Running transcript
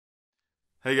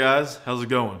Hey guys, how's it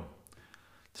going?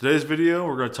 Today's video,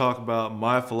 we're going to talk about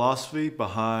my philosophy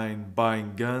behind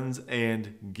buying guns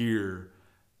and gear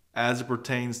as it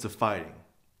pertains to fighting.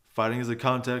 Fighting is the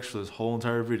context for this whole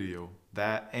entire video,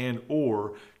 that and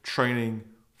or training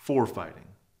for fighting.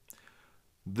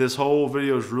 This whole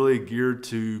video is really geared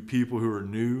to people who are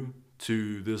new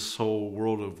to this whole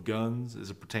world of guns as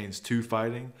it pertains to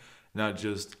fighting, not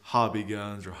just hobby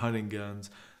guns or hunting guns.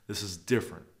 This is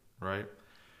different, right?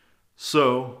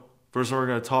 So, first thing we're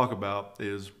going to talk about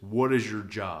is what is your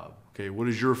job? Okay, what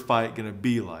is your fight going to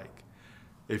be like?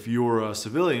 If you're a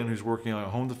civilian who's working on a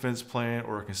home defense plan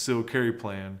or a concealed carry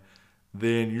plan,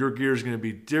 then your gear is going to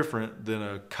be different than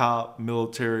a cop,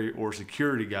 military, or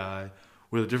security guy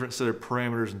with a different set of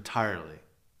parameters entirely,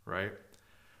 right?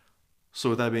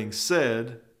 So, with that being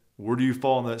said, where do you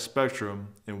fall on that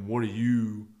spectrum and what are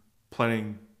you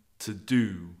planning to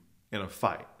do in a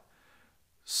fight?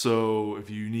 So if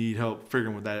you need help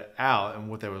figuring that out and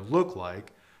what that would look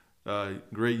like,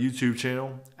 great YouTube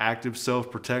channel, Active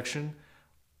Self Protection.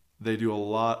 They do a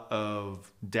lot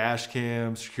of dash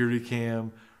cam, security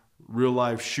cam, real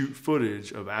life shoot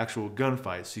footage of actual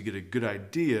gunfights so you get a good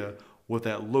idea what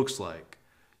that looks like.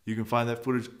 You can find that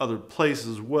footage other places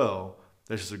as well.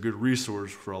 That's just a good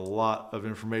resource for a lot of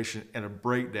information and a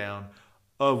breakdown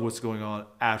of what's going on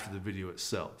after the video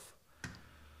itself.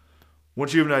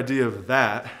 Once you have an idea of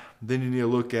that, then you need to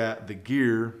look at the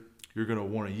gear you're going to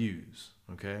want to use,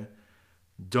 okay?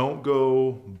 Don't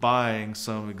go buying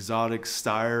some exotic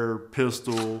Steyr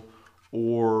pistol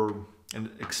or an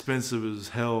expensive as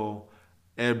hell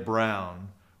Ed Brown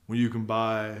when you can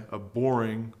buy a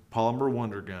boring polymer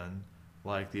wonder gun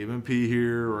like the M&P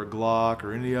here or a Glock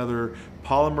or any other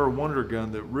polymer wonder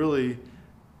gun that really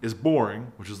is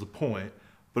boring, which is the point,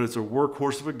 but it's a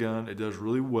workhorse of a gun. It does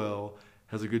really well,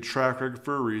 has a good track record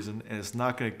for a reason, and it's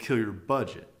not going to kill your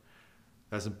budget.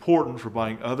 That's important for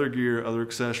buying other gear, other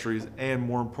accessories, and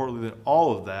more importantly than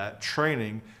all of that,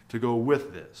 training to go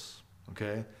with this,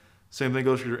 okay? Same thing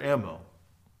goes for your ammo.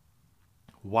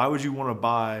 Why would you want to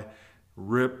buy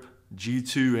RIP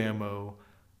G2 ammo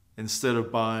instead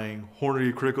of buying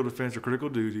Hornady Critical Defense or Critical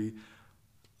Duty,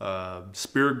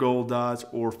 Spear Gold Dots,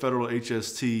 or Federal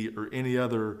HST, or any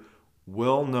other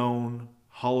well-known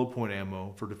hollow point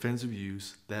ammo for defensive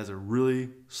use that has a really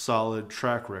solid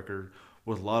track record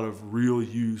with a lot of real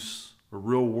use or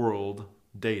real world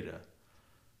data?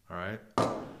 All right.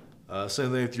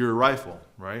 Same thing with your rifle,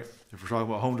 right? If we're talking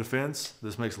about home defense,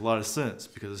 this makes a lot of sense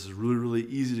because this is really, really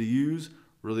easy to use,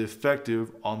 really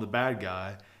effective on the bad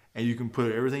guy, and you can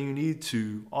put everything you need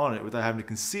to on it without having to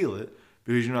conceal it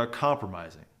because you're not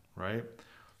compromising, right?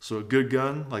 So a good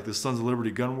gun like the Sons of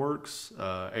Liberty Gunworks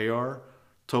AR,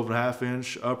 12.5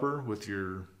 inch upper with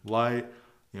your light,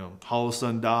 hollow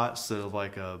sun dot instead of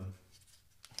like a,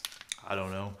 I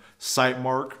don't know, sight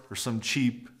mark or some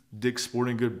cheap Dick's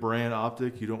Sporting Good brand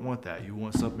optic. You don't want that. You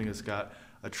want something that's got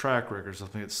a track record,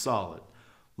 something that's solid.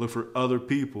 Look for other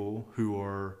people who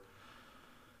are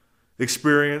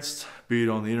experienced, be it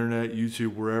on the internet,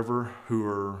 YouTube, wherever, who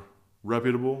are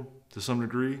reputable to some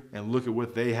degree, and look at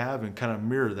what they have and kind of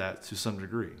mirror that to some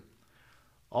degree.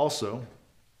 Also,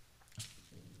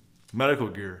 medical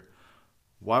gear.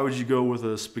 Why would you go with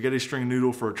a spaghetti string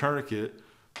noodle for a tourniquet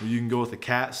when you can go with a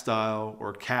cat style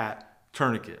or cat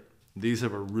tourniquet? These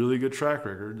have a really good track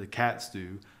record, the cats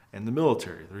do, and the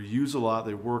military. They're used a lot,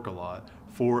 they work a lot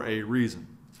for a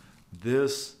reason.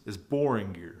 This is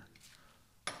boring gear.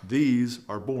 These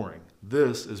are boring.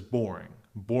 This is boring.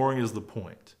 Boring is the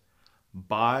point.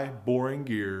 Buy boring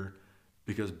gear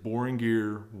because boring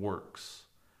gear works.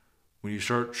 When you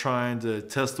start trying to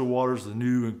test the waters, the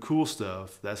new and cool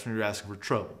stuff, that's when you're asking for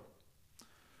trouble.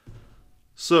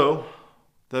 So,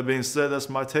 that being said, that's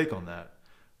my take on that.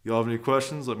 Y'all have any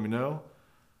questions, let me know.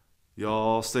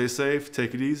 Y'all stay safe,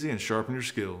 take it easy, and sharpen your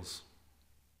skills.